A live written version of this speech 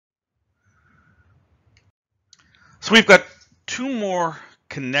So we've got two more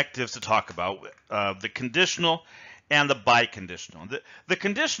connectives to talk about, the conditional and the biconditional. The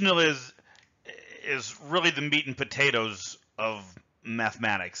conditional is really the meat and potatoes of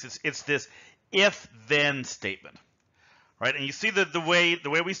mathematics. It's this if-then statement, right? And you see the way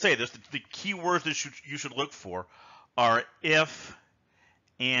we say this, the key words that you should look for are if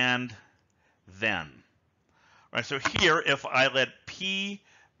and then. Right? So here, if I let P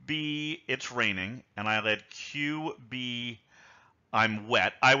be it's raining, and I let Q be I'm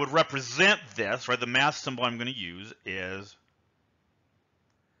wet, I would represent this, right? The math symbol I'm going to use is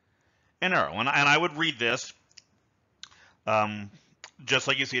an arrow. And I would read this just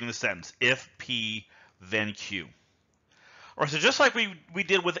like you see it in the sentence. If P, then Q. All right, so just like we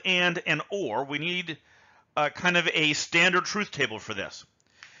did with and or, we need kind of a standard truth table for this.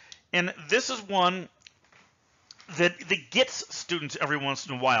 And this is one that gets students every once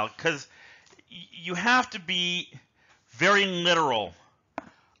in a while, because you have to be very literal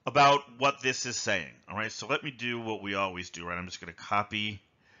about what this is saying. All right, so let me do what we always do, right? I'm just going to copy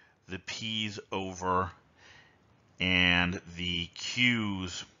the P's over and the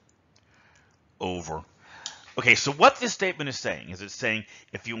Q's over. Okay, so what this statement is saying is it's saying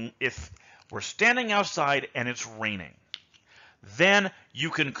if we're standing outside and it's raining, then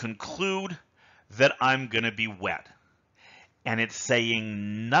you can conclude that I'm going to be wet. And it's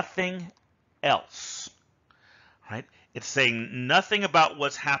saying nothing else, right? It's saying nothing about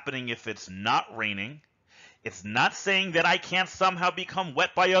what's happening if it's not raining. It's not saying that I can't somehow become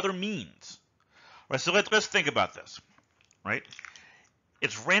wet by other means. Right, so let's think about this, right?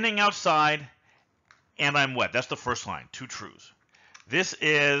 It's raining outside and I'm wet. That's the first line, two truths. This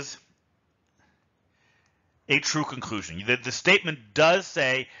is a true conclusion. The statement does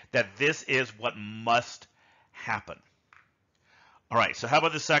say that this is what must happen. All right, so how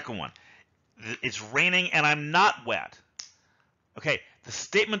about the second one? It's raining and I'm not wet. Okay, the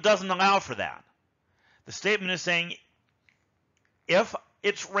statement doesn't allow for that. The statement is saying if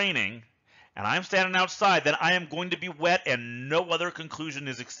it's raining and I'm standing outside, then I am going to be wet and no other conclusion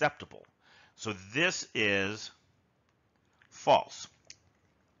is acceptable. So this is false.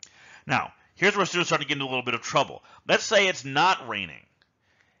 Now, here's where students start to get into a little bit of trouble. Let's say it's not raining.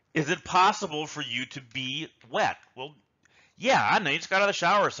 Is it possible for you to be wet? Well, yeah, I know you just got out of the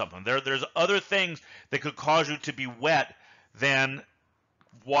shower or something. There's other things that could cause you to be wet than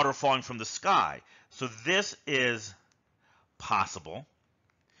water falling from the sky. So this is possible.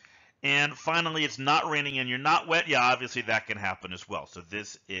 And finally, it's not raining and you're not wet. Yeah, obviously that can happen as well. So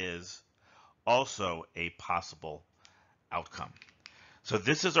this is also a possible outcome. So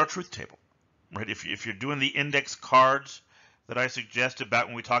this is our truth table, right? If you're doing the index cards that I suggested back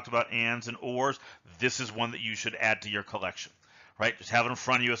when we talked about ands and ors, this is one that you should add to your collection, right? Just have it in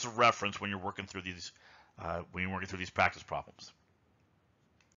front of you as a reference when you're working through these practice problems.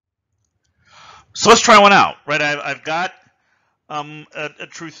 So let's try one out, right? I've got a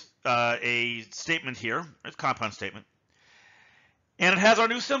statement here, it's a compound statement, and it has our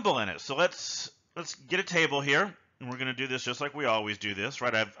new symbol in it. So let's get a table here, and we're going to do this just like we always do this,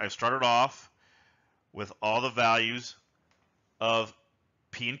 right? I've started off with all the values of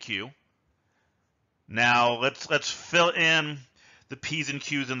P and Q. Now let's fill in the P's and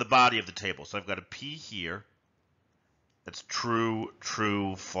Q's in the body of the table. So I've got a P here. That's true,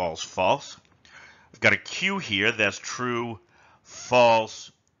 true, false, false. I've got a Q here. That's true,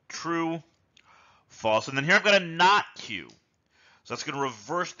 false, true, false. And then here I've got a not Q. So that's going to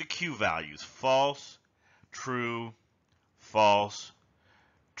reverse the Q values. False, true, false,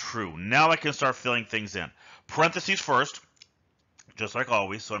 true. Now I can start filling things in. Parentheses first, just like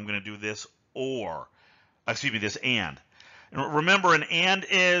always. So I'm going to do this this and. And remember, an and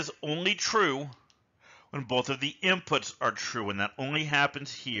is only true when both of the inputs are true, and that only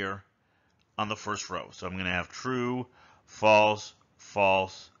happens here on the first row. So I'm going to have true, false,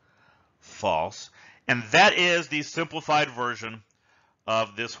 false, false. And that is the simplified version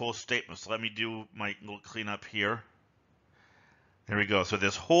of this whole statement. So let me do my little cleanup here. There we go. So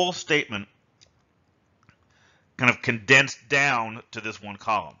this whole statement kind of condensed down to this one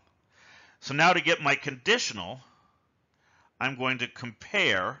column. So now to get my conditional, I'm going to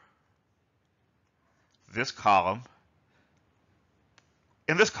compare this column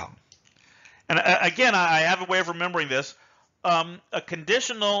and this column. And again, I have a way of remembering this. A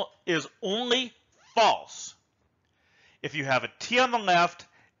conditional is only false if you have a T on the left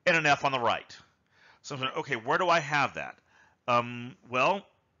and an F on the right. So I'm saying, okay, where do I have that? Well,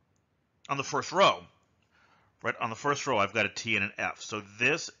 on the first row, right? On the first row, I've got a T and an F. So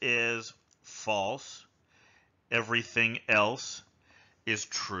this is false. Everything else is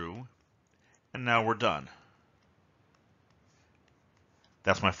true. And now we're done.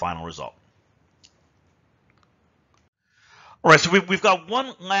 That's my final result. All right, so we've got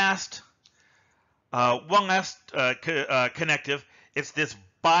one last connective. It's this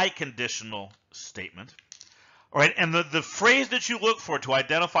biconditional statement. All right, and the phrase that you look for to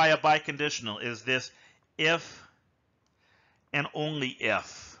identify a biconditional is this if and only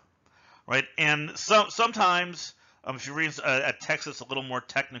if. Right, and sometimes if you read a text that's a little more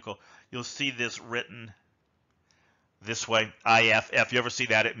technical, you'll see this written this way, if. If you ever see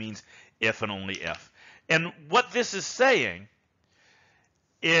that, it means if and only if. And what this is saying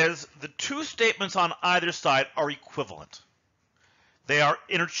is the two statements on either side are equivalent. They are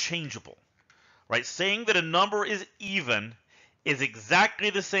interchangeable. Right? Saying that a number is even is exactly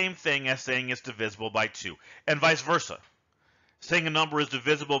the same thing as saying it's divisible by 2, and vice versa. Saying a number is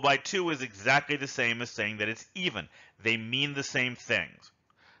divisible by 2 is exactly the same as saying that it's even. They mean the same things.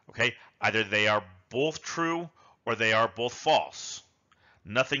 Okay? Either they are both true or they are both false.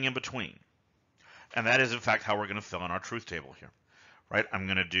 Nothing in between. And that is, in fact, how we're going to fill in our truth table here. Right? I'm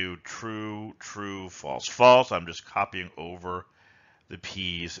going to do true, true, false, false. I'm just copying over the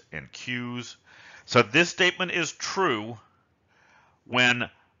P's and Q's. So this statement is true when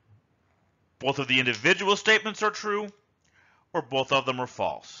both of the individual statements are true or both of them are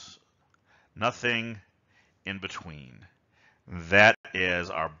false. Nothing in between. That is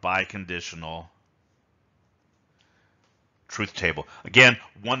our biconditional truth table. Again,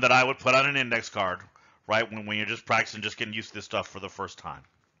 one that I would put on an index card, right, when you're just practicing, just getting used to this stuff for the first time.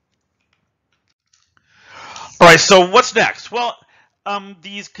 All right, so what's next? Well,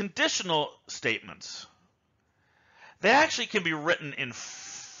 these conditional statements, they actually can be written in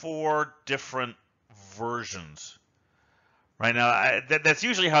 4 different versions. Right now, that's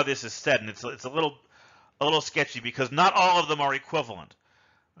usually how this is said, and it's a little sketchy because not all of them are equivalent.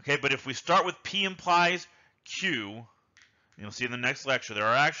 Okay, but if we start with P implies Q, you'll see in the next lecture there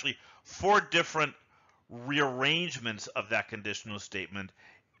are actually 4 different rearrangements of that conditional statement,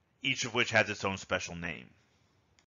 each of which has its own special name.